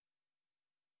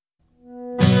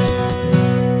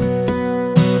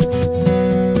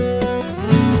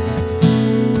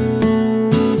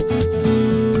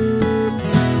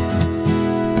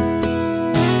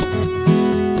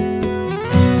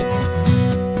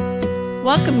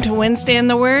Welcome to Wednesday in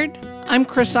the Word. I'm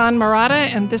Krisan Murata,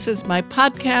 and this is my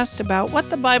podcast about what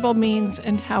the Bible means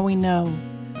and how we know.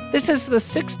 This is the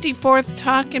 64th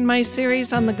talk in my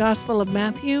series on the Gospel of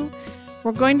Matthew.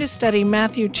 We're going to study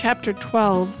Matthew chapter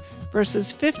 12,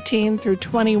 verses 15 through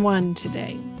 21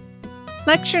 today.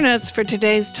 Lecture notes for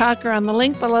today's talk are on the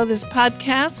link below this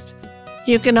podcast.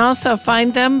 You can also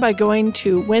find them by going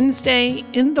to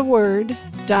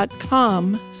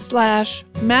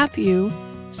wednesdayintheword.com/Matthew64.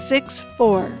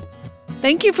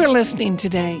 Thank you for listening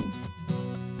today.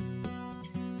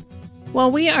 Well,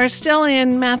 we are still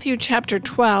in Matthew chapter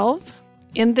 12.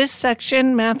 In this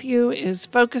section, Matthew is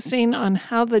focusing on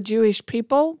how the Jewish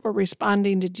people were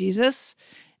responding to Jesus,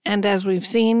 and as we've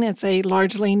seen, it's a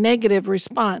largely negative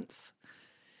response.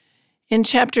 In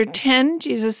chapter 10,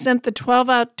 Jesus sent the 12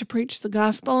 out to preach the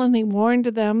gospel, and he warned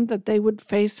them that they would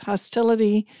face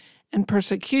hostility and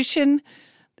persecution.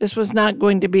 This was not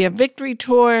going to be a victory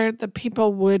tour. The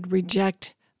people would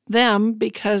reject them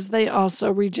because they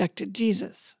also rejected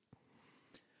Jesus.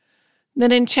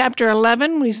 Then in chapter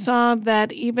 11, we saw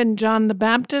that even John the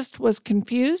Baptist was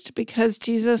confused because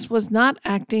Jesus was not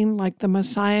acting like the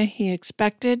Messiah he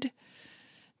expected.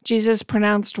 Jesus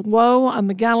pronounced woe on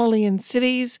the Galilean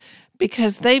cities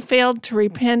because they failed to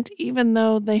repent even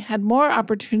though they had more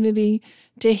opportunity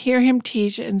to hear him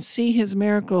teach and see his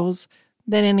miracles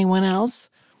than anyone else.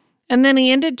 And then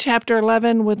he ended chapter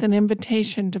 11 with an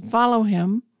invitation to follow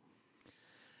him.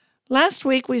 Last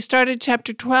week we started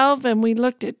chapter 12 and we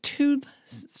looked at two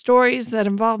stories that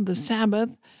involved the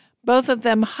Sabbath. Both of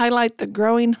them highlight the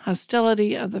growing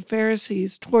hostility of the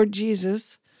Pharisees toward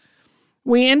Jesus.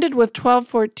 We ended with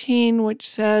 12:14, which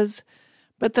says,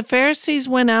 "But the Pharisees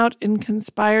went out and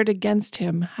conspired against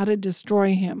him, how to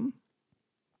destroy him."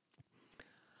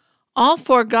 All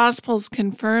four Gospels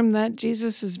confirm that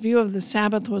Jesus' view of the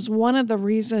Sabbath was one of the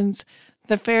reasons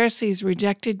the Pharisees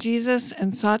rejected Jesus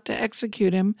and sought to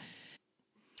execute him.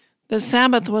 The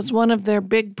Sabbath was one of their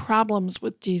big problems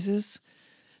with Jesus.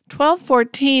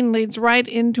 12:14 leads right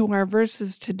into our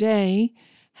verses today.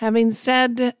 Having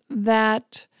said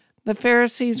that the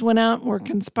Pharisees went out and were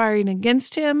conspiring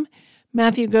against him,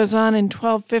 Matthew goes on in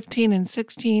 12:15 and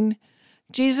 16,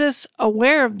 Jesus,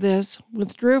 aware of this,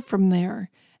 withdrew from there,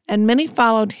 and many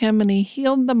followed him, and he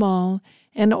healed them all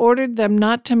and ordered them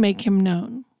not to make him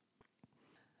known.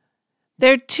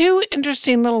 There are two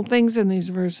interesting little things in these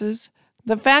verses.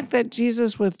 The fact that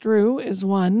Jesus withdrew is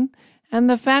one, and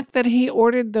the fact that he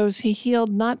ordered those he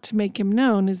healed not to make him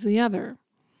known is the other.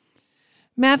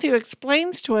 Matthew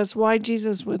explains to us why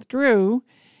Jesus withdrew.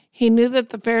 He knew that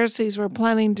the Pharisees were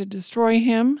planning to destroy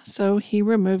him, so he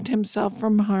removed himself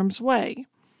from harm's way.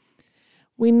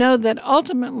 We know that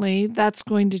ultimately that's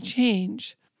going to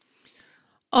change.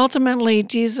 Ultimately,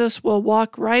 Jesus will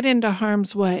walk right into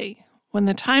harm's way. When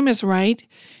the time is right,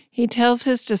 he tells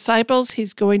his disciples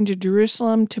he's going to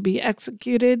Jerusalem to be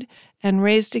executed and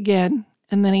raised again,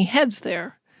 and then he heads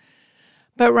there.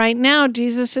 But right now,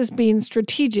 Jesus is being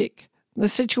strategic. The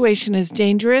situation is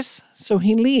dangerous, so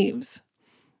he leaves.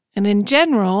 And in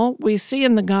general, we see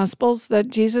in the Gospels that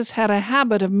Jesus had a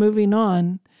habit of moving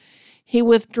on. He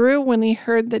withdrew when he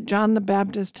heard that John the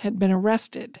Baptist had been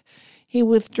arrested. He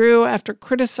withdrew after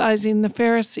criticizing the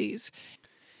Pharisees.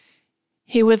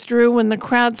 He withdrew when the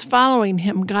crowds following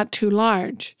him got too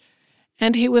large.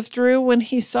 And he withdrew when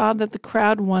he saw that the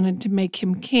crowd wanted to make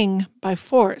him king by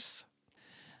force.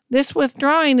 This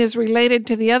withdrawing is related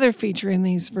to the other feature in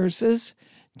these verses.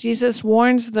 Jesus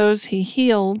warns those he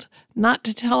healed not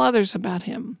to tell others about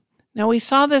him. Now, we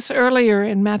saw this earlier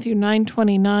in Matthew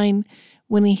 9:29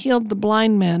 when he healed the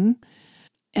blind men,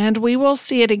 and we will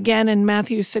see it again in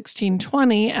Matthew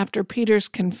 16:20 after Peter's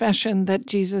confession that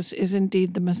Jesus is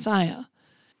indeed the Messiah.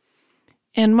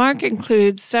 And Mark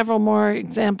includes several more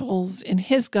examples in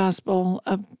his gospel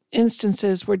of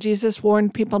instances where Jesus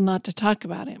warned people not to talk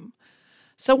about him.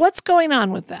 So what's going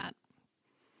on with that?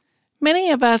 Many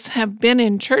of us have been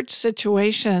in church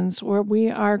situations where we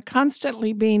are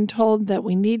constantly being told that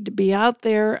we need to be out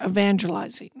there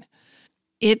evangelizing.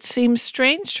 It seems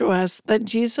strange to us that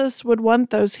Jesus would want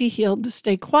those he healed to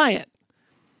stay quiet.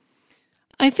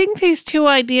 I think these two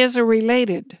ideas are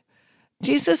related.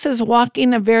 Jesus is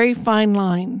walking a very fine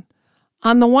line.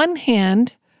 On the one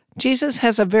hand, Jesus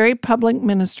has a very public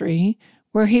ministry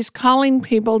where he's calling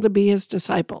people to be his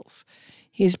disciples.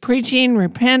 He's preaching,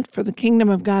 repent, for the kingdom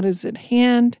of God is at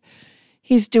hand.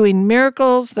 He's doing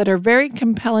miracles that are very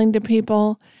compelling to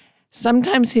people.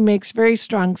 Sometimes he makes very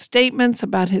strong statements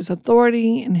about his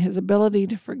authority and his ability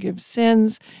to forgive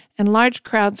sins, and large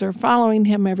crowds are following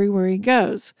him everywhere he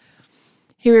goes.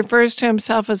 He refers to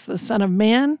himself as the Son of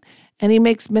Man, And he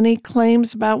makes many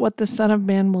claims about what the Son of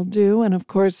Man will do. And of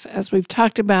course, as we've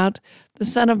talked about, the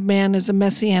Son of Man is a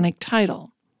messianic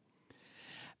title.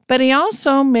 But he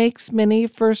also makes many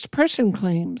first-person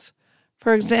claims.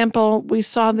 For example, we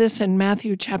saw this in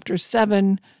Matthew chapter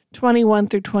 7, 21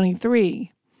 through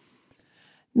 23.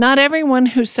 Not everyone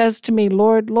who says to me,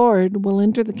 Lord, Lord, will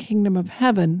enter the kingdom of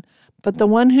heaven, but the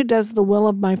one who does the will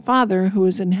of my Father who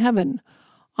is in heaven.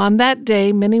 On that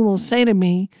day many will say to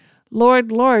me,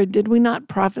 Lord, Lord, did we not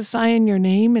prophesy in your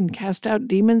name and cast out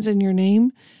demons in your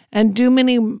name and do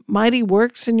many mighty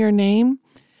works in your name?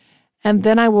 And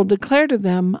then I will declare to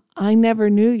them, I never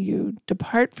knew you.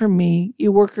 Depart from me,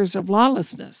 you workers of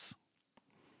lawlessness.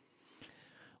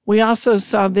 We also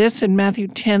saw this in Matthew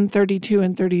 10, 32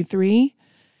 and 33.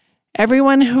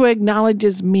 Everyone who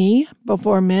acknowledges me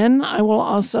before men, I will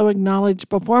also acknowledge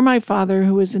before my Father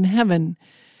who is in heaven.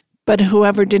 But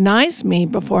whoever denies me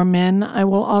before men, I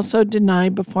will also deny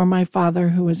before my Father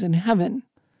who is in heaven.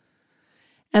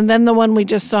 And then the one we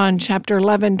just saw in chapter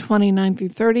 11, 29 through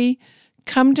 30,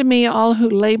 Come to me, all who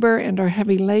labor and are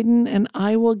heavy laden, and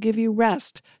I will give you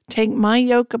rest. Take my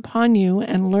yoke upon you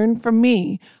and learn from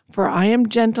me, for I am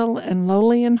gentle and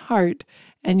lowly in heart,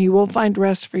 and you will find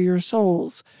rest for your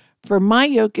souls. For my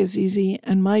yoke is easy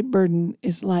and my burden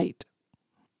is light.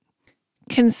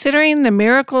 Considering the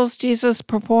miracles Jesus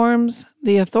performs,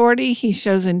 the authority he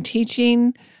shows in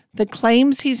teaching, the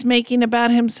claims he's making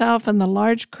about himself, and the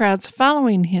large crowds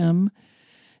following him,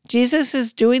 Jesus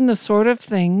is doing the sort of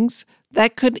things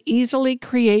that could easily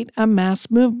create a mass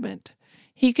movement.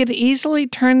 He could easily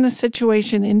turn the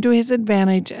situation into his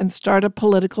advantage and start a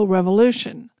political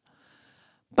revolution.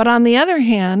 But on the other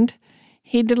hand,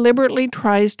 he deliberately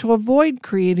tries to avoid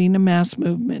creating a mass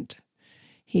movement.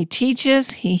 He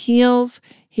teaches, he heals,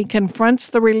 he confronts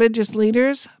the religious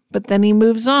leaders, but then he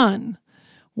moves on.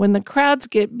 When the crowds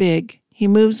get big, he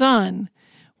moves on.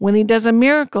 When he does a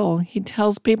miracle, he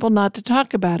tells people not to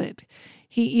talk about it.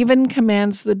 He even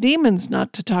commands the demons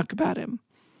not to talk about him.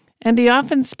 And he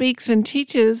often speaks and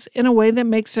teaches in a way that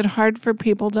makes it hard for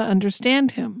people to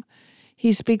understand him.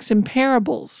 He speaks in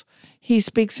parables. He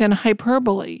speaks in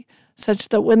hyperbole, such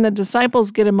that when the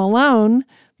disciples get him alone,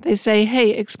 they say,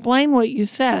 hey, explain what you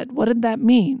said. What did that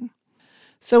mean?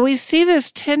 So we see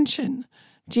this tension.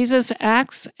 Jesus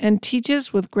acts and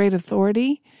teaches with great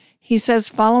authority. He says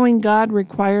following God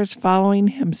requires following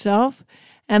himself,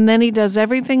 and then he does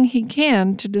everything he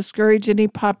can to discourage any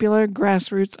popular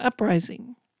grassroots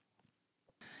uprising.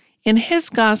 In his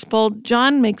gospel,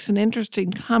 John makes an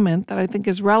interesting comment that I think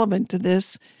is relevant to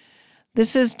this.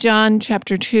 This is John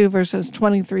chapter 2, verses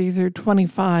 23 through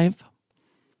 25.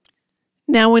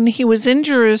 Now when he was in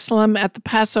Jerusalem at the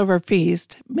Passover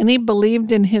feast, many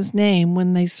believed in his name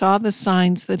when they saw the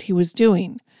signs that he was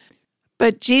doing.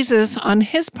 But Jesus, on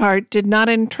his part, did not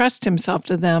entrust himself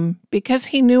to them, because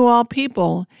he knew all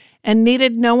people and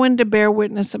needed no one to bear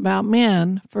witness about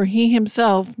man, for he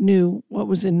himself knew what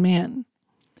was in man.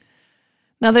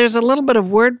 Now there's a little bit of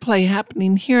wordplay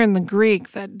happening here in the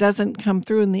Greek that doesn't come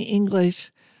through in the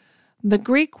English. The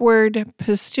Greek word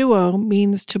pisteuo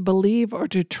means to believe or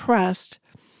to trust,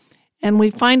 and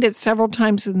we find it several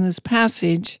times in this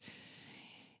passage.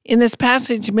 In this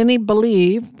passage, many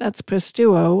believe, that's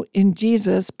pisteuo, in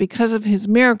Jesus because of his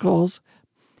miracles,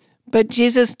 but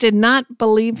Jesus did not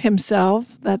believe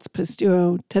himself, that's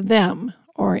pisteuo, to them,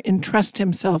 or entrust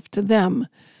himself to them.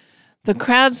 The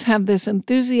crowds have this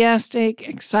enthusiastic,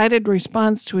 excited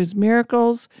response to his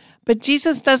miracles, but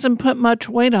Jesus doesn't put much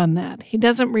weight on that. He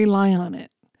doesn't rely on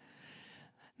it.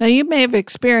 Now, you may have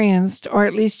experienced, or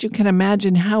at least you can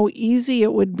imagine, how easy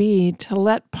it would be to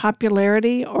let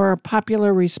popularity or a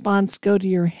popular response go to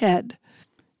your head.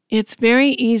 It's very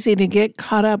easy to get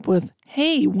caught up with,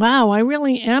 hey, wow, I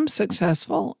really am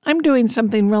successful. I'm doing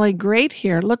something really great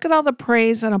here. Look at all the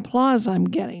praise and applause I'm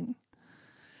getting.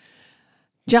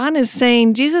 John is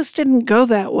saying Jesus didn't go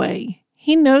that way.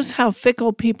 He knows how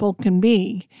fickle people can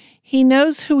be. He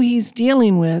knows who he's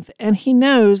dealing with, and he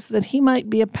knows that he might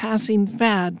be a passing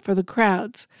fad for the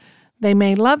crowds. They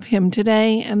may love him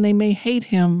today, and they may hate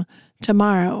him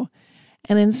tomorrow.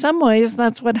 And in some ways,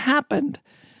 that's what happened.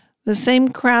 The same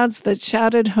crowds that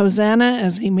shouted Hosanna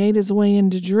as he made his way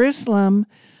into Jerusalem,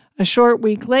 a short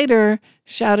week later,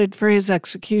 shouted for his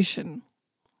execution.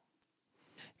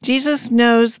 Jesus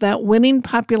knows that winning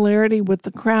popularity with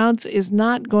the crowds is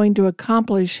not going to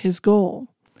accomplish his goal.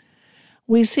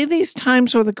 We see these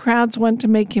times where the crowds want to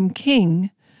make him king,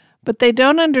 but they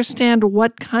don't understand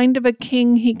what kind of a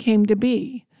king he came to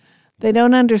be. They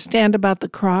don't understand about the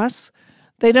cross.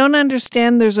 They don't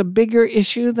understand there's a bigger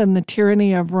issue than the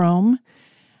tyranny of Rome.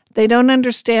 They don't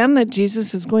understand that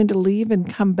Jesus is going to leave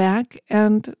and come back,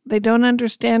 and they don't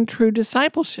understand true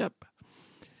discipleship.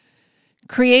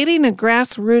 Creating a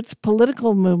grassroots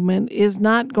political movement is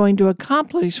not going to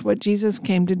accomplish what Jesus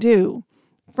came to do.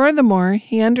 Furthermore,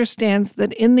 he understands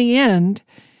that in the end,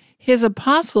 his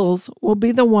apostles will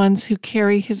be the ones who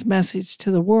carry his message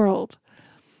to the world.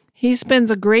 He spends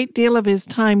a great deal of his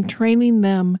time training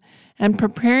them and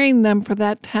preparing them for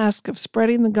that task of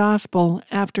spreading the gospel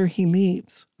after he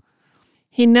leaves.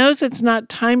 He knows it's not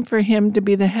time for him to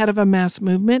be the head of a mass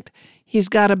movement. He's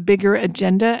got a bigger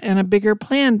agenda and a bigger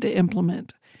plan to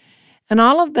implement. And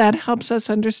all of that helps us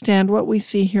understand what we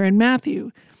see here in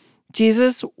Matthew.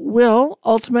 Jesus will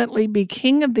ultimately be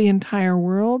king of the entire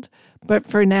world, but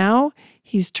for now,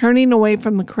 he's turning away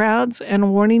from the crowds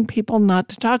and warning people not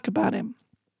to talk about him.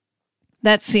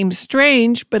 That seems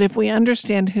strange, but if we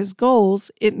understand his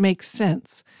goals, it makes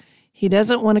sense. He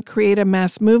doesn't want to create a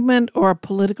mass movement or a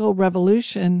political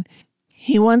revolution.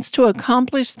 He wants to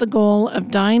accomplish the goal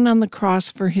of dying on the cross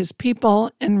for his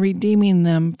people and redeeming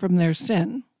them from their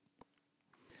sin.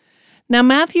 Now,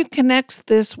 Matthew connects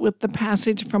this with the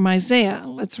passage from Isaiah.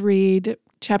 Let's read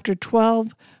chapter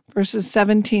 12, verses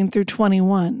 17 through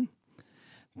 21.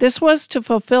 This was to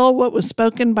fulfill what was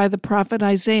spoken by the prophet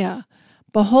Isaiah.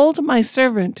 Behold my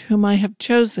servant whom I have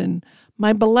chosen,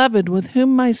 my beloved with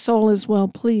whom my soul is well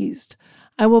pleased.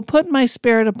 I will put my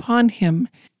spirit upon him,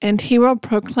 and he will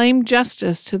proclaim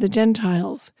justice to the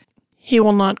Gentiles. He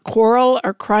will not quarrel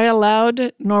or cry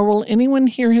aloud, nor will anyone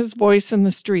hear his voice in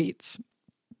the streets.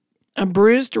 A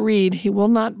bruised reed he will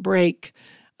not break,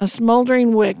 a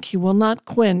smoldering wick he will not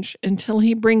quench until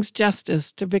he brings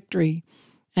justice to victory,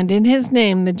 and in his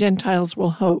name the Gentiles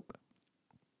will hope.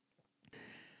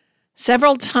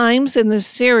 Several times in this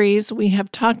series, we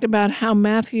have talked about how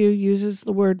Matthew uses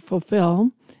the word fulfill,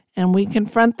 and we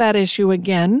confront that issue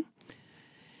again.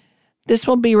 This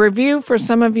will be review for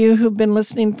some of you who've been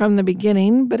listening from the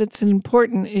beginning, but it's an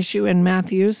important issue in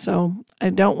Matthew, so I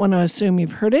don't want to assume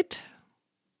you've heard it.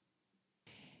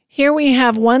 Here we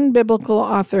have one biblical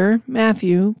author,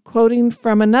 Matthew, quoting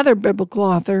from another biblical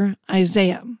author,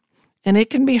 Isaiah, and it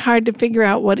can be hard to figure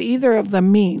out what either of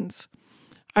them means.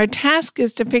 Our task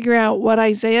is to figure out what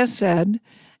Isaiah said,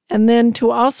 and then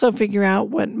to also figure out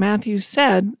what Matthew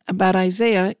said about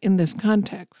Isaiah in this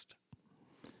context.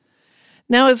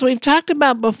 Now, as we've talked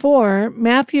about before,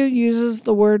 Matthew uses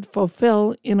the word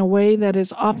fulfill in a way that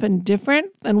is often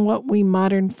different than what we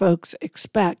modern folks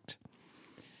expect.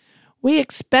 We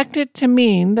expect it to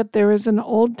mean that there is an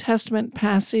Old Testament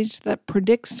passage that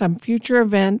predicts some future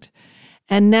event,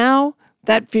 and now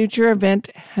that future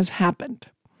event has happened.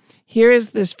 Here is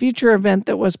this future event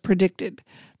that was predicted.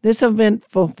 This event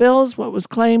fulfills what was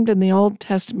claimed in the Old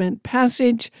Testament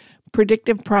passage.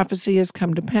 Predictive prophecy has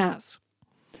come to pass.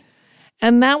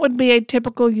 And that would be a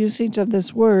typical usage of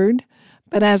this word,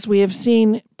 but as we have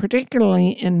seen,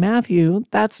 particularly in Matthew,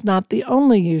 that's not the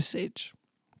only usage.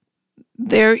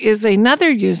 There is another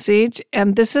usage,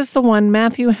 and this is the one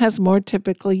Matthew has more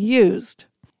typically used.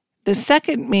 The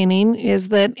second meaning is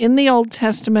that in the Old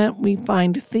Testament we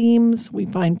find themes, we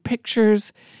find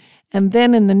pictures, and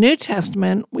then in the New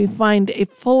Testament we find a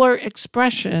fuller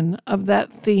expression of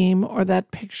that theme or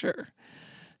that picture.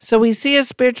 So we see a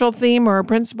spiritual theme or a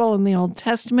principle in the Old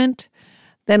Testament,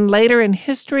 then later in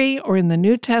history or in the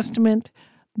New Testament,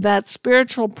 that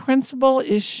spiritual principle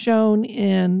is shown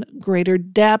in greater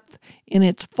depth, in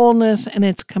its fullness and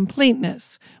its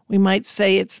completeness. We might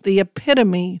say it's the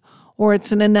epitome or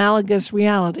it's an analogous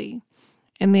reality.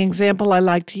 And the example I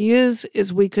like to use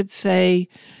is we could say,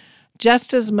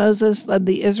 just as Moses led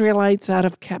the Israelites out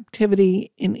of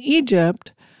captivity in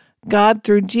Egypt, God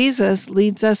through Jesus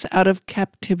leads us out of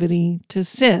captivity to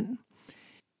sin.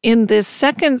 In this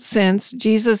second sense,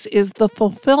 Jesus is the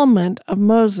fulfillment of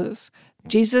Moses.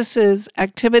 Jesus'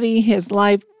 activity, his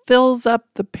life, fills up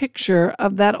the picture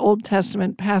of that Old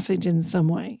Testament passage in some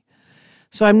way.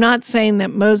 So I'm not saying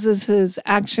that Moses'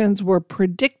 actions were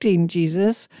predicting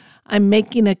Jesus. I'm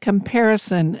making a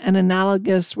comparison, an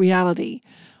analogous reality.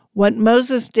 What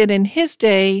Moses did in his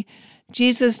day,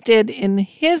 Jesus did in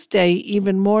his day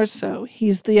even more so.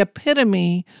 He's the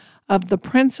epitome of the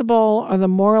principle or the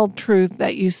moral truth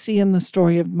that you see in the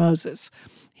story of Moses.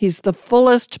 He's the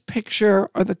fullest picture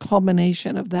or the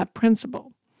culmination of that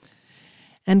principle.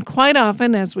 And quite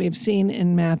often, as we've seen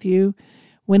in Matthew,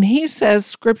 when he says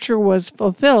Scripture was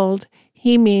fulfilled,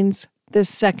 he means this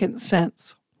second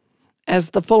sense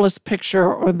as the fullest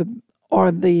picture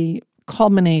or the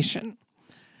culmination.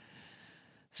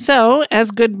 So,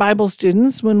 as good Bible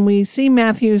students, when we see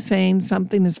Matthew saying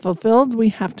something is fulfilled, we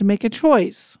have to make a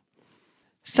choice.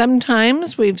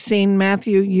 Sometimes we've seen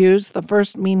Matthew use the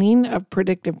first meaning of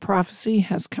predictive prophecy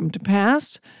has come to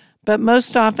pass, but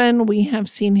most often we have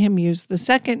seen him use the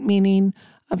second meaning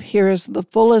of here is the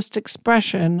fullest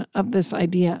expression of this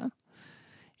idea.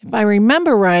 If I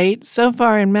remember right, so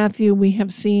far in Matthew we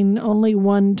have seen only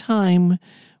one time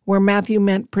where Matthew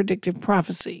meant predictive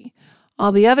prophecy.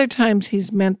 All the other times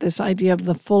he's meant this idea of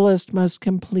the fullest, most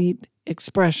complete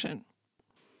expression.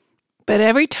 But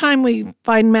every time we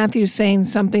find Matthew saying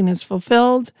something is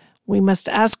fulfilled, we must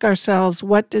ask ourselves,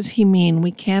 what does he mean?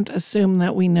 We can't assume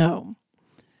that we know.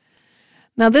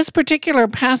 Now, this particular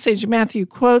passage Matthew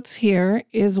quotes here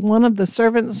is one of the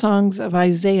servant songs of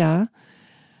Isaiah.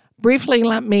 Briefly,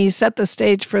 let me set the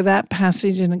stage for that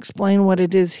passage and explain what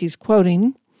it is he's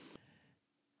quoting.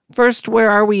 First, where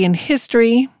are we in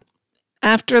history?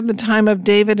 After the time of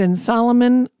David and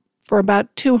Solomon, for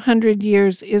about 200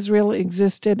 years, Israel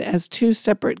existed as two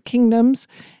separate kingdoms,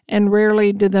 and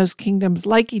rarely do those kingdoms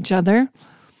like each other.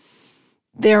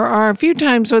 There are a few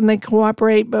times when they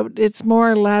cooperate, but it's more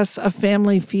or less a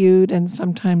family feud and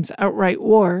sometimes outright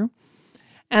war.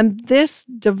 And this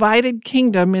divided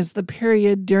kingdom is the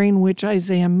period during which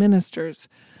Isaiah ministers.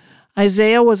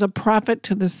 Isaiah was a prophet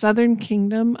to the southern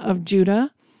kingdom of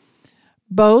Judah,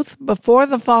 both before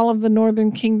the fall of the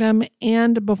northern kingdom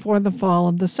and before the fall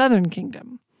of the southern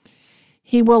kingdom.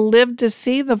 He will live to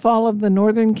see the fall of the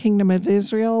northern kingdom of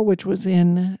Israel, which was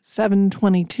in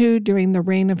 722 during the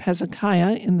reign of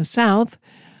Hezekiah in the south.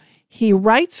 He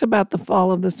writes about the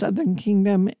fall of the southern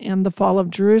kingdom and the fall of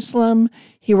Jerusalem.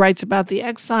 He writes about the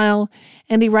exile,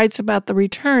 and he writes about the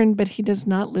return, but he does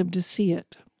not live to see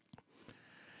it.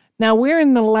 Now, we're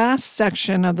in the last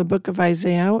section of the book of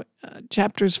Isaiah,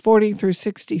 chapters 40 through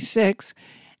 66,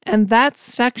 and that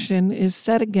section is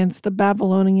set against the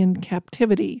Babylonian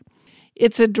captivity.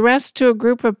 It's addressed to a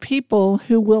group of people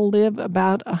who will live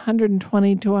about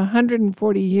 120 to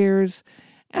 140 years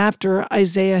after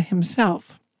Isaiah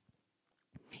himself.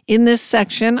 In this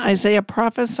section, Isaiah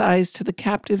prophesies to the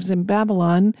captives in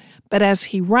Babylon, but as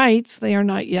he writes, they are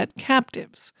not yet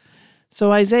captives.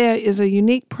 So Isaiah is a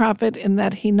unique prophet in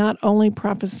that he not only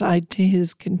prophesied to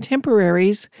his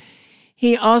contemporaries,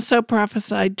 he also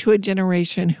prophesied to a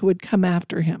generation who would come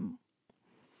after him.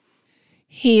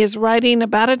 He is writing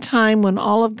about a time when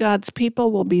all of God's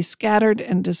people will be scattered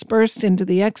and dispersed into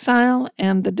the exile,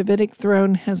 and the Davidic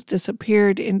throne has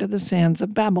disappeared into the sands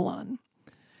of Babylon.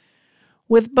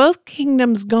 With both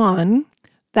kingdoms gone,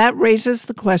 that raises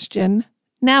the question,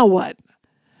 now what?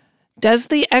 Does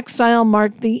the exile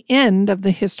mark the end of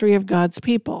the history of God's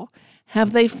people?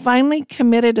 Have they finally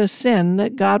committed a sin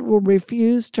that God will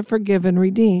refuse to forgive and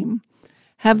redeem?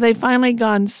 Have they finally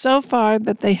gone so far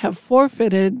that they have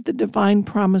forfeited the divine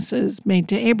promises made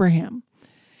to Abraham?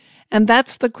 And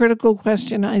that's the critical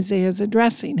question Isaiah is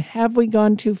addressing. Have we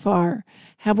gone too far?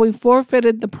 Have we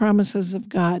forfeited the promises of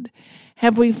God?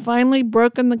 Have we finally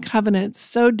broken the covenant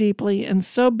so deeply and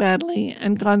so badly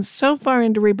and gone so far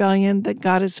into rebellion that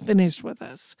God is finished with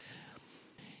us?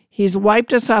 He's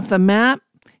wiped us off the map.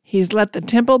 He's let the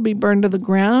temple be burned to the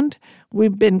ground.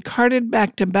 We've been carted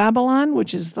back to Babylon,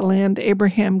 which is the land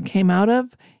Abraham came out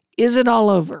of. Is it all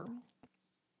over?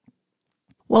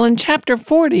 Well, in chapter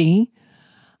 40,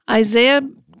 Isaiah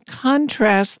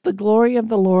contrasts the glory of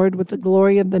the Lord with the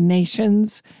glory of the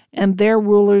nations and their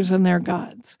rulers and their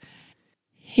gods.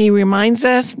 He reminds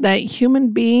us that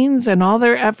human beings and all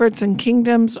their efforts and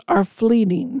kingdoms are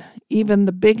fleeting. Even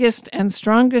the biggest and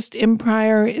strongest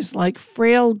empire is like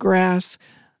frail grass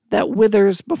that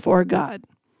withers before God.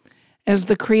 As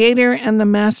the creator and the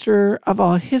master of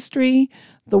all history,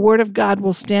 the word of God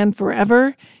will stand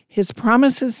forever. His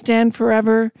promises stand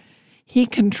forever. He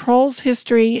controls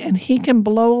history, and he can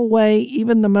blow away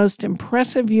even the most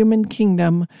impressive human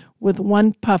kingdom with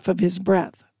one puff of his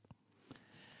breath.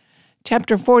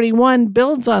 Chapter 41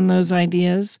 builds on those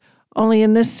ideas, only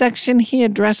in this section he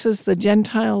addresses the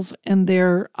Gentiles and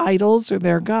their idols or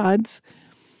their gods.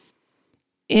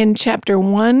 In chapter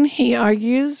 1, he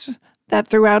argues that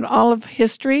throughout all of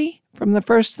history, from the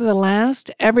first to the last,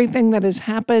 everything that has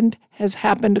happened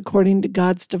according to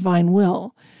God's divine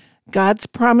will. God's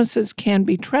promises can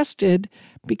be trusted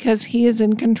because he is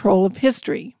in control of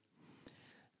history.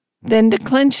 Then to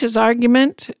clinch his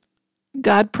argument,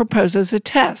 God proposes a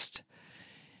test.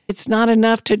 It's not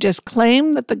enough to just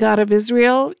claim that the God of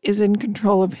Israel is in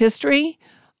control of history.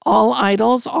 All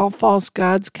idols, all false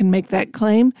gods can make that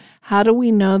claim. How do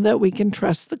we know that we can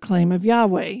trust the claim of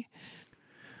Yahweh?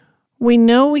 We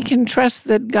know we can trust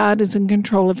that God is in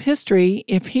control of history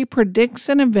if he predicts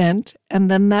an event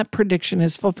and then that prediction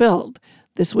is fulfilled.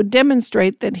 This would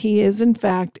demonstrate that he is in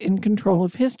fact in control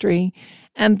of history,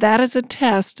 and that is a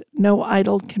test no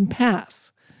idol can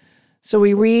pass. So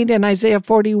we read in Isaiah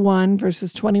 41,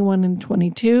 verses 21 and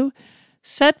 22,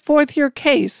 "Set forth your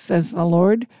case, says the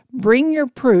Lord. Bring your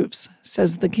proofs,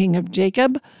 says the King of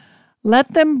Jacob.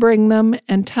 Let them bring them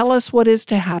and tell us what is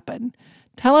to happen.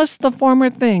 Tell us the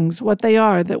former things, what they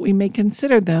are, that we may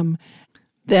consider them,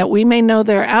 that we may know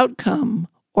their outcome,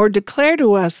 or declare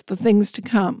to us the things to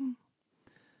come."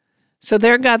 So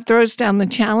there God throws down the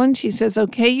challenge. He says,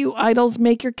 okay, you idols,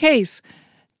 make your case.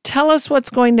 Tell us what's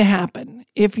going to happen.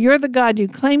 If you're the God you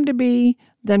claim to be,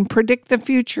 then predict the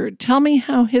future. Tell me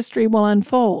how history will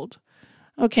unfold.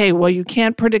 Okay, well, you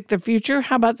can't predict the future.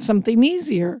 How about something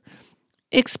easier?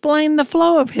 Explain the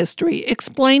flow of history.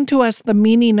 Explain to us the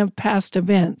meaning of past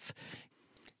events.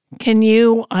 Can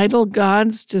you, idol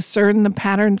gods, discern the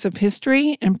patterns of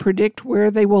history and predict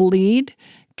where they will lead?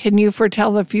 Can you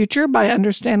foretell the future by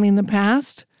understanding the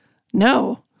past?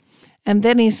 No. And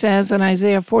then he says in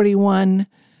Isaiah 41,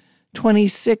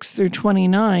 26 through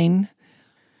 29,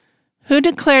 "Who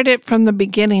declared it from the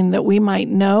beginning that we might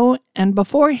know, and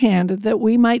beforehand that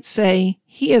we might say,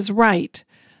 he is right?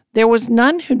 There was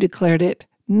none who declared it,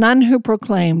 none who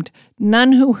proclaimed,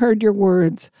 none who heard your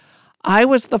words. I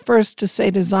was the first to say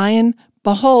to Zion,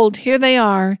 behold, here they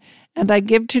are, and I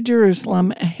give to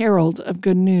Jerusalem a herald of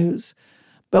good news.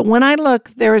 But when I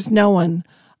look, there is no one.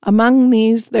 Among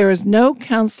these there is no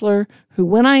counselor who,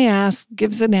 when I ask,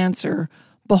 gives an answer.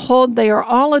 Behold, they are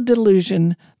all a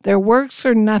delusion. Their works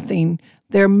are nothing.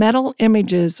 Their metal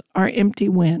images are empty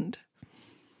wind."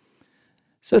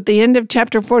 So at the end of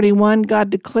chapter 41, God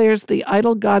declares the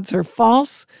idol gods are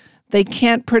false. They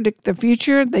can't predict the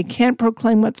future. They can't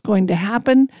proclaim what's going to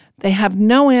happen. They have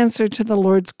no answer to the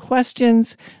Lord's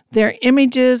questions. Their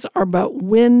images are but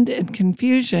wind and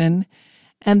confusion.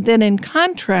 And then in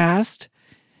contrast,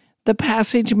 the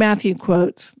passage Matthew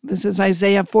quotes, this is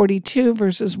Isaiah 42,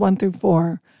 verses 1 through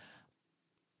 4.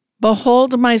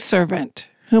 "Behold my servant,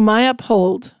 whom I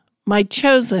uphold, my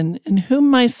chosen, in whom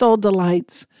my soul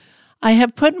delights. I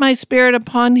have put my spirit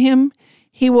upon him.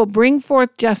 He will bring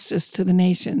forth justice to the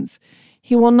nations.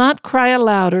 He will not cry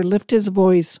aloud or lift his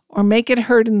voice or make it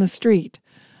heard in the street.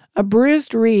 A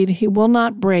bruised reed he will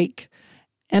not break,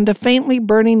 and a faintly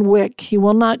burning wick he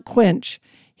will not quench.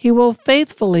 He will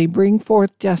faithfully bring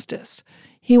forth justice.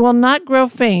 He will not grow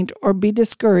faint or be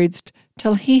discouraged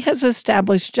till he has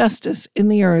established justice in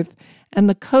the earth, and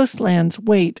the coastlands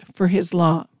wait for his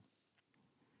law."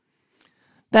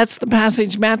 That's the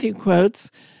passage Matthew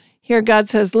quotes. Here God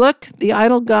says, look, the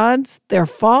idol gods, they're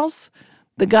false.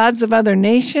 The gods of other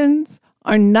nations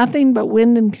are nothing but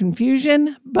wind and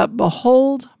confusion, but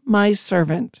behold my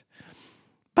servant.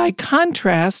 By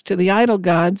contrast to the idol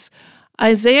gods,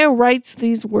 Isaiah writes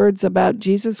these words about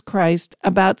Jesus Christ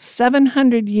about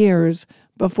 700 years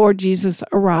before Jesus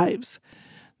arrives.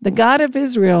 The God of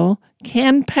Israel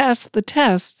can pass the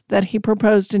test that he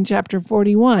proposed in chapter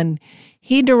 41.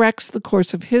 He directs the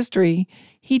course of history.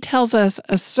 He tells us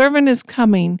a servant is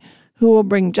coming who will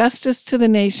bring justice to the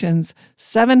nations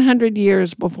 700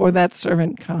 years before that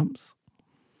servant comes.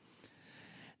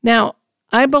 Now,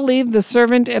 I believe the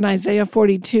servant in Isaiah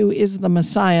 42 is the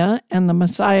Messiah, and the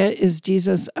Messiah is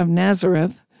Jesus of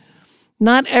Nazareth.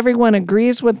 Not everyone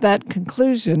agrees with that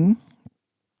conclusion.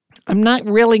 I'm not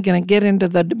really going to get into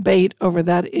the debate over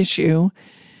that issue.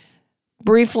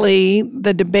 Briefly,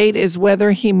 the debate is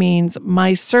whether he means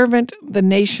my servant, the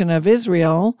nation of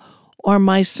Israel, or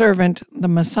my servant, the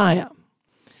Messiah.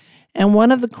 And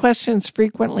one of the questions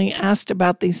frequently asked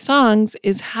about these songs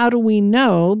is how do we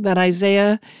know that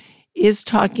Isaiah is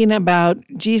talking about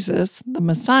Jesus, the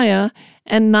Messiah,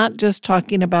 and not just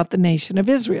talking about the nation of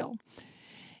Israel?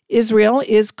 Israel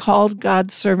is called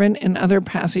God's servant in other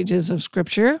passages of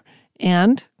Scripture,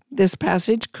 and this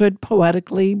passage could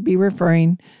poetically be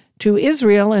referring to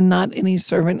Israel and not any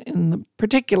servant in the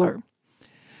particular.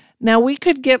 Now, we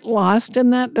could get lost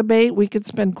in that debate. We could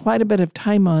spend quite a bit of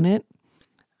time on it.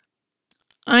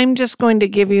 I'm just going to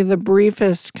give you the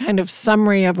briefest kind of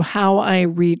summary of how I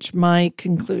reach my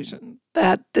conclusion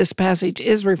that this passage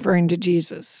is referring to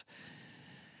Jesus.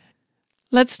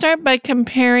 Let's start by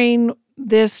comparing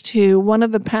this to one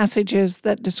of the passages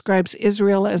that describes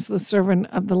Israel as the servant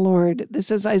of the Lord. This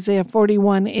is Isaiah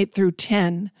 41, 8 through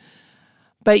 10.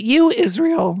 "But you,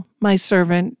 Israel, my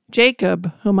servant,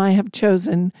 Jacob, whom I have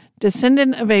chosen,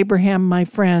 descendant of Abraham, my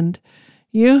friend,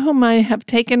 you whom I have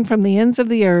taken from the ends of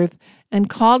the earth and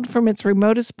called from its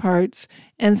remotest parts,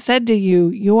 and said to you,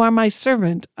 you are my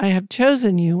servant, I have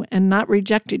chosen you and not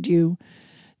rejected you.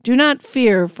 Do not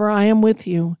fear, for I am with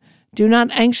you. Do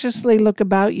not anxiously look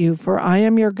about you, for I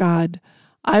am your God.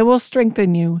 I will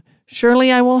strengthen you.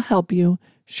 Surely I will help you.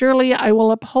 Surely I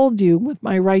will uphold you with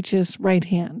my righteous right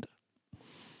hand.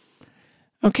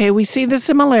 Okay, we see the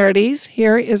similarities.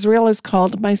 Here, Israel is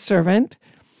called my servant.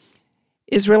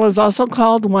 Israel is also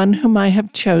called one whom I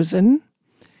have chosen.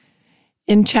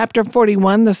 In chapter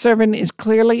 41, the servant is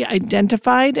clearly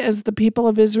identified as the people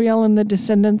of Israel and the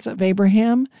descendants of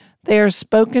Abraham. They are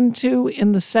spoken to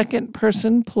in the second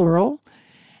person plural.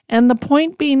 And the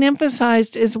point being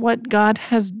emphasized is what God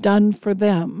has done for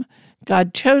them.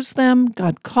 God chose them,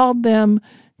 God called them,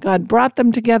 God brought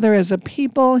them together as a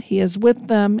people, He is with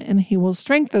them, and He will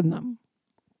strengthen them.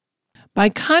 By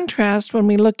contrast, when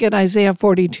we look at Isaiah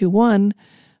 42:1,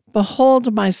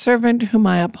 behold my servant whom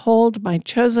I uphold, my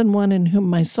chosen one in whom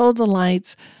my soul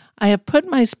delights. I have put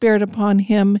my spirit upon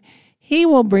him. He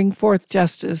will bring forth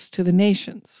justice to the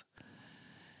nations.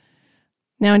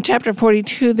 Now in chapter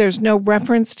 42, there's no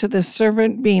reference to this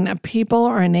servant being a people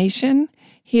or a nation.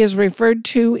 He is referred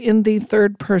to in the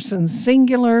third person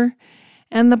singular,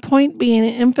 and the point being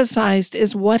emphasized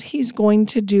is what he's going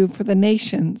to do for the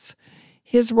nations.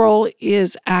 His role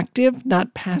is active,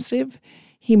 not passive.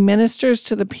 He ministers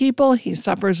to the people, he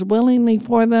suffers willingly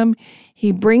for them,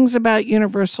 he brings about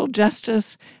universal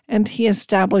justice, and he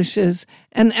establishes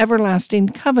an everlasting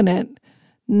covenant.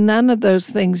 None of those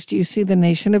things do you see the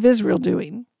nation of Israel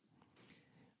doing.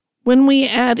 When we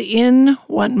add in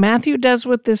what Matthew does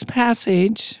with this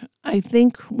passage, I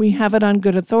think we have it on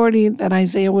good authority that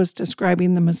Isaiah was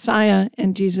describing the Messiah,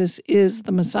 and Jesus is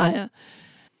the Messiah.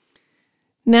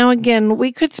 Now again,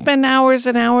 we could spend hours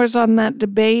and hours on that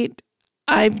debate.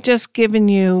 I've just given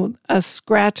you a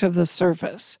scratch of the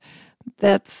surface.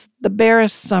 That's the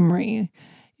barest summary.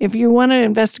 If you want to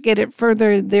investigate it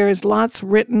further, there is lots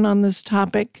written on this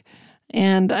topic,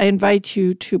 and I invite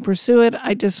you to pursue it.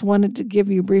 I just wanted to give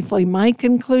you briefly my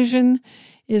conclusion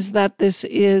is that this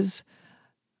is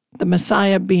the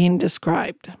Messiah being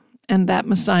described, and that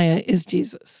Messiah is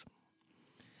Jesus.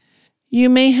 You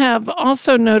may have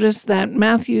also noticed that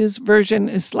Matthew's version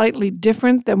is slightly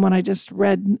different than what I just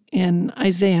read in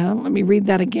Isaiah. Let me read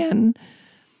that again.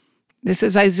 This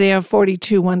is Isaiah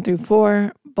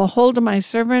 42:1-4. Behold my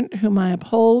servant whom I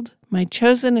uphold, my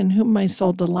chosen in whom my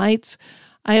soul delights.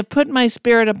 I have put my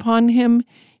spirit upon him.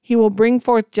 He will bring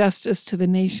forth justice to the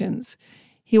nations.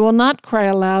 He will not cry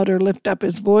aloud or lift up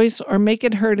his voice or make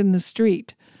it heard in the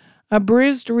street. A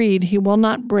bruised reed he will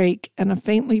not break, and a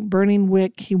faintly burning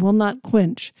wick he will not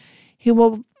quench. He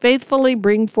will faithfully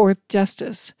bring forth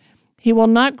justice. He will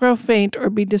not grow faint or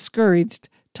be discouraged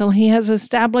till he has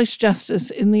established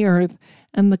justice in the earth,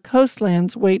 and the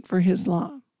coastlands wait for his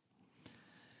law.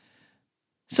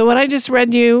 So what I just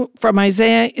read you from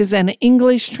Isaiah is an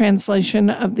English translation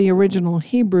of the original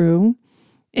Hebrew.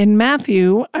 In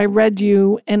Matthew, I read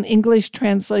you an English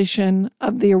translation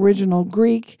of the original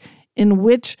Greek, in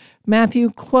which Matthew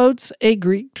quotes a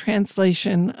Greek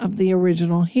translation of the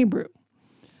original Hebrew.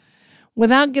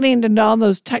 Without getting into all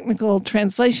those technical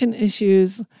translation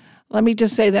issues, let me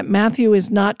just say that Matthew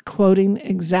is not quoting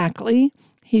exactly.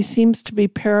 He seems to be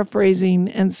paraphrasing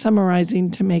and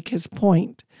summarizing to make his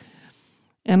point.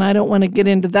 And I don't want to get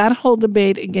into that whole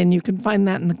debate. Again, you can find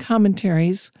that in the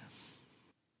commentaries.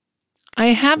 I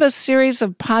have a series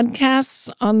of podcasts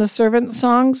on the servant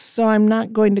songs, so I'm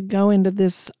not going to go into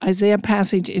this Isaiah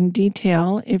passage in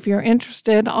detail. If you're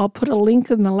interested, I'll put a link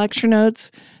in the lecture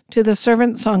notes to the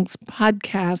servant songs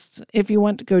podcasts if you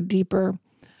want to go deeper.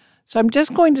 So I'm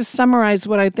just going to summarize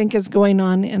what I think is going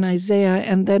on in Isaiah,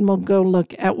 and then we'll go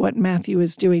look at what Matthew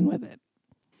is doing with it.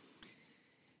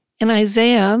 In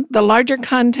Isaiah, the larger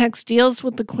context deals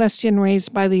with the question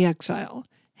raised by the exile.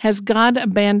 Has God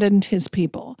abandoned his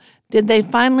people? Did they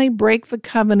finally break the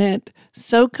covenant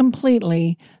so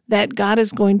completely that God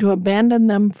is going to abandon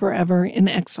them forever in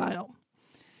exile?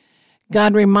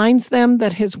 God reminds them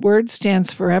that his word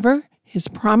stands forever, his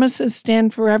promises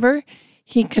stand forever,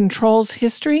 he controls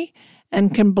history,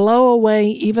 and can blow away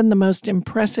even the most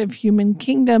impressive human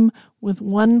kingdom with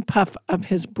one puff of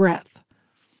his breath.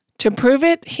 To prove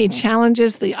it, he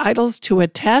challenges the idols to a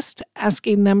test,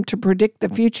 asking them to predict the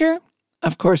future.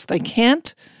 Of course, they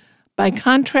can't. By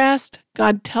contrast,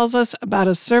 God tells us about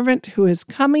a servant who is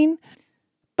coming,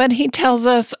 but he tells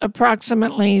us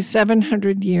approximately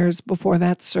 700 years before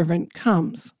that servant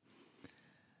comes.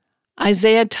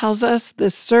 Isaiah tells us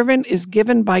this servant is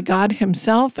given by God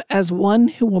himself as one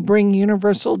who will bring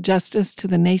universal justice to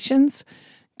the nations.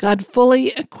 God fully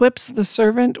equips the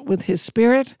servant with his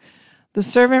spirit. The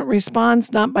servant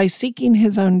responds not by seeking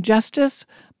his own justice,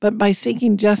 but by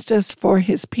seeking justice for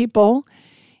his people.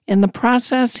 In the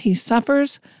process, he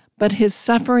suffers, but his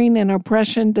suffering and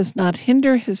oppression does not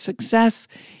hinder his success.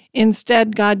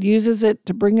 Instead, God uses it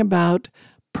to bring about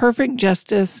perfect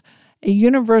justice a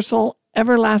universal,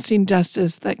 everlasting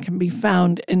justice that can be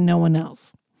found in no one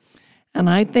else. And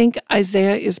I think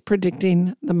Isaiah is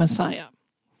predicting the Messiah.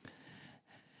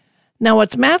 Now,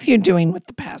 what's Matthew doing with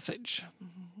the passage?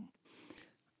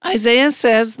 Isaiah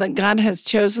says that God has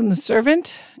chosen the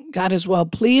servant. God is well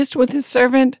pleased with his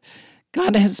servant.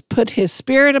 God has put his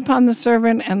spirit upon the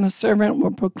servant, and the servant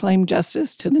will proclaim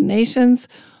justice to the nations.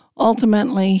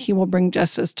 Ultimately, he will bring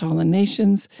justice to all the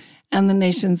nations, and the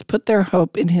nations put their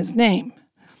hope in his name.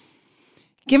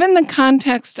 Given the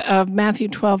context of Matthew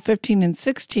 12, 15, and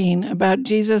 16 about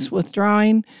Jesus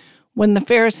withdrawing when the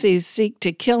Pharisees seek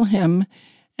to kill him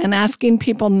and asking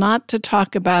people not to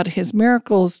talk about his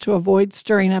miracles to avoid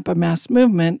stirring up a mass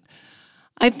movement,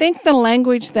 I think the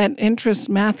language that interests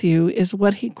Matthew is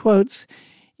what he quotes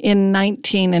in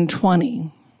 19 and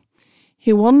 20.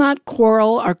 He will not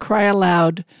quarrel or cry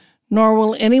aloud, nor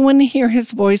will anyone hear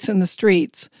his voice in the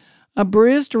streets. A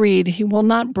bruised reed he will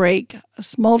not break, a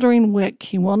smoldering wick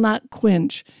he will not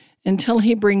quench, until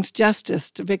he brings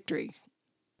justice to victory.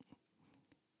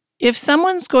 If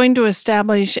someone's going to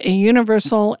establish a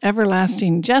universal,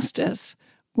 everlasting justice,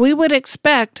 we would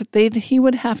expect that he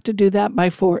would have to do that by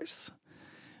force.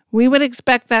 We would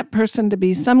expect that person to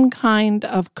be some kind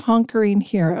of conquering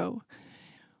hero.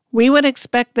 We would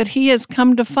expect that he has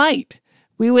come to fight.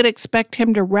 We would expect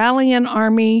him to rally an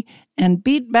army and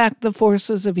beat back the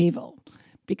forces of evil.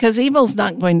 Because evil's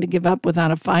not going to give up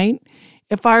without a fight.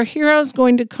 If our hero's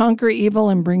going to conquer evil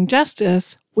and bring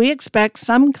justice, we expect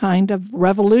some kind of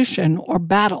revolution or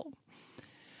battle.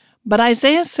 But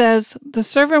Isaiah says, the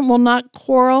servant will not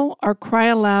quarrel or cry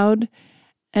aloud,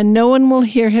 and no one will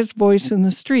hear his voice in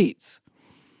the streets.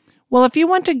 Well, if you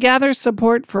want to gather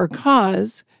support for a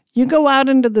cause, you go out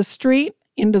into the street,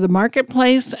 into the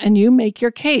marketplace, and you make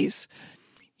your case.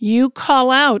 You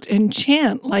call out and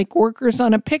chant like workers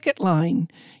on a picket line.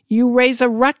 You raise a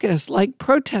ruckus like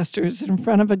protesters in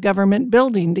front of a government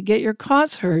building to get your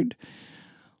cause heard.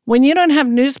 When you don't have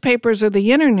newspapers or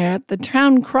the internet, the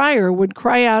town crier would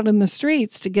cry out in the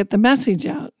streets to get the message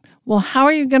out. Well, how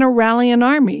are you going to rally an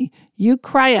army? You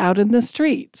cry out in the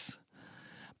streets.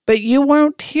 But you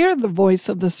won't hear the voice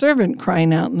of the servant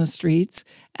crying out in the streets,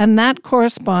 and that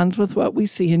corresponds with what we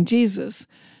see in Jesus.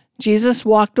 Jesus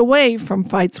walked away from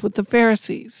fights with the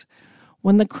Pharisees.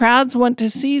 When the crowds want to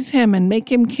seize him and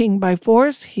make him king by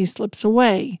force, he slips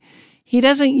away. He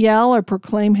doesn't yell or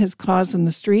proclaim his cause in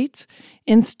the streets.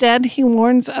 Instead, he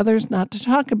warns others not to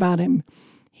talk about him.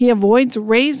 He avoids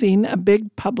raising a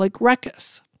big public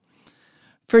ruckus.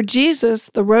 For Jesus,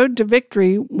 the road to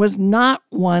victory was not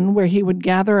one where he would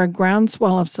gather a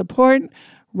groundswell of support,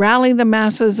 rally the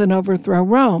masses, and overthrow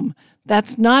Rome.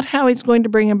 That's not how he's going to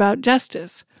bring about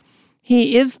justice.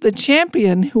 He is the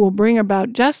champion who will bring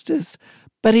about justice,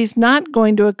 but he's not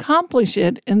going to accomplish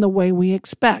it in the way we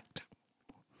expect.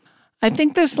 I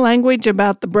think this language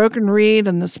about the broken reed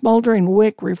and the smoldering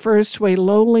wick refers to a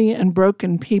lowly and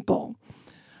broken people.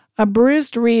 A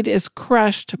bruised reed is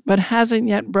crushed but hasn't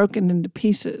yet broken into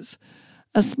pieces.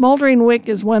 A smoldering wick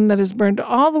is one that is burned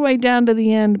all the way down to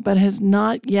the end but has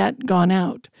not yet gone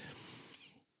out.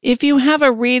 If you have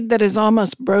a reed that is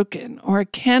almost broken or a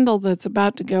candle that's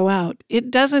about to go out,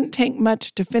 it doesn't take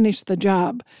much to finish the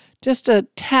job. Just a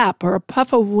tap or a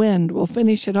puff of wind will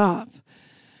finish it off.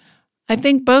 I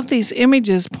think both these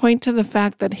images point to the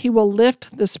fact that he will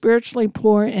lift the spiritually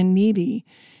poor and needy.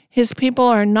 His people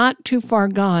are not too far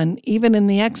gone, even in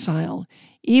the exile,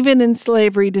 even in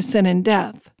slavery to sin and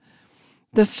death.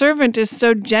 The servant is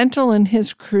so gentle in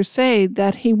his crusade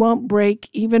that he won't break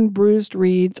even bruised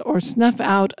reeds or snuff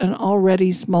out an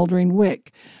already smoldering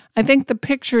wick. I think the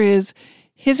picture is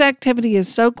his activity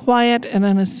is so quiet and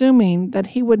unassuming that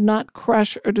he would not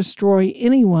crush or destroy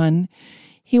anyone.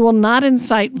 He will not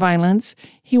incite violence.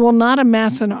 He will not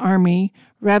amass an army.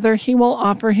 Rather, he will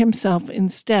offer himself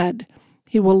instead.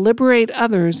 He will liberate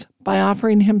others by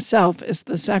offering himself as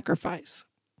the sacrifice.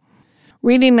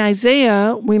 Reading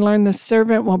Isaiah, we learn the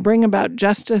servant will bring about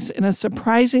justice in a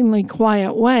surprisingly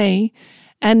quiet way,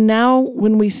 and now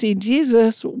when we see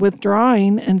Jesus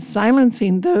withdrawing and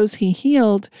silencing those he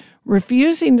healed,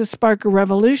 refusing to spark a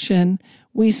revolution,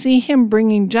 we see him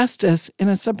bringing justice in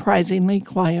a surprisingly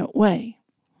quiet way.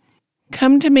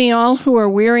 Come to me, all who are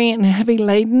weary and heavy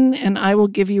laden, and I will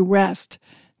give you rest.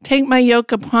 Take my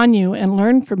yoke upon you and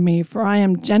learn from me, for I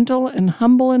am gentle and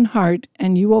humble in heart,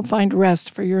 and you will find rest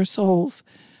for your souls.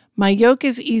 My yoke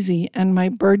is easy and my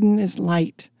burden is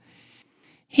light.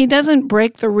 He doesn't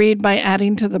break the reed by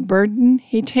adding to the burden.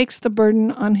 He takes the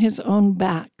burden on his own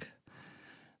back.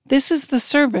 This is the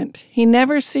servant. He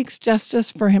never seeks justice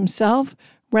for himself.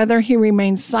 Rather, he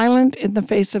remains silent in the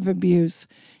face of abuse.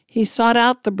 He sought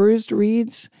out the bruised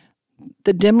reeds,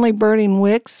 the dimly burning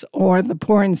wicks, or the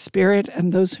poor in spirit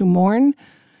and those who mourn.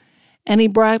 And he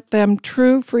brought them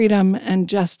true freedom and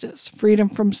justice, freedom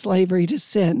from slavery to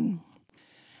sin.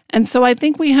 And so I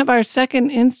think we have our second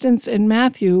instance in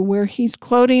Matthew where he's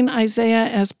quoting Isaiah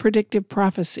as predictive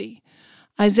prophecy.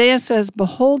 Isaiah says,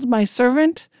 "Behold my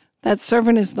servant." That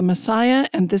servant is the Messiah,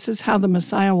 and this is how the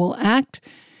Messiah will act.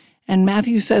 And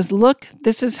Matthew says, look,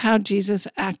 this is how Jesus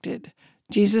acted.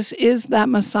 Jesus is that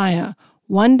Messiah.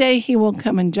 One day he will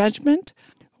come in judgment.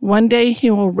 One day he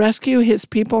will rescue his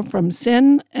people from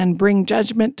sin and bring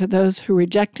judgment to those who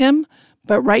reject him.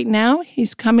 But right now,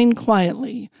 he's coming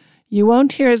quietly. You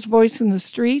won't hear his voice in the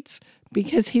streets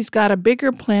because he's got a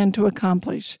bigger plan to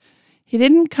accomplish. He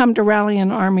didn't come to rally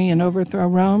an army and overthrow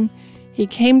Rome. He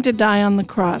came to die on the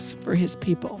cross for his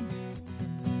people.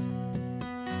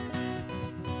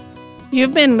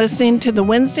 You've been listening to the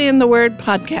Wednesday in the Word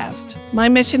podcast. My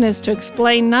mission is to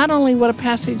explain not only what a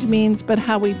passage means, but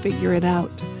how we figure it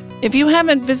out. If you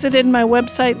haven't visited my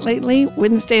website lately,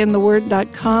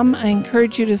 WednesdayInTheWord.com, I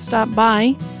encourage you to stop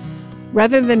by.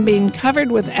 Rather than being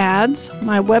covered with ads,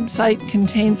 my website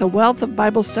contains a wealth of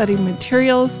Bible study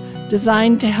materials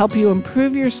designed to help you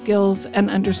improve your skills and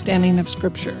understanding of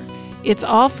Scripture. It's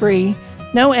all free,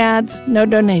 no ads, no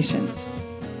donations.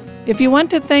 If you want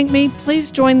to thank me,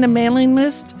 please join the mailing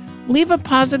list. Leave a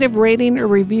positive rating or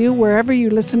review wherever you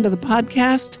listen to the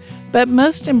podcast. But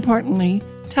most importantly,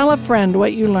 tell a friend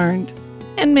what you learned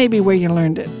and maybe where you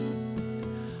learned it.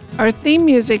 Our theme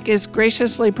music is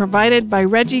graciously provided by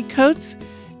Reggie Coates.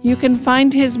 You can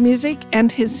find his music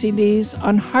and his CDs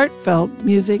on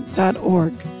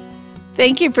heartfeltmusic.org.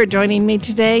 Thank you for joining me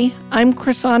today. I'm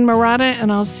Chrisan Murata,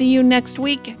 and I'll see you next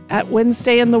week at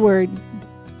Wednesday in the Word.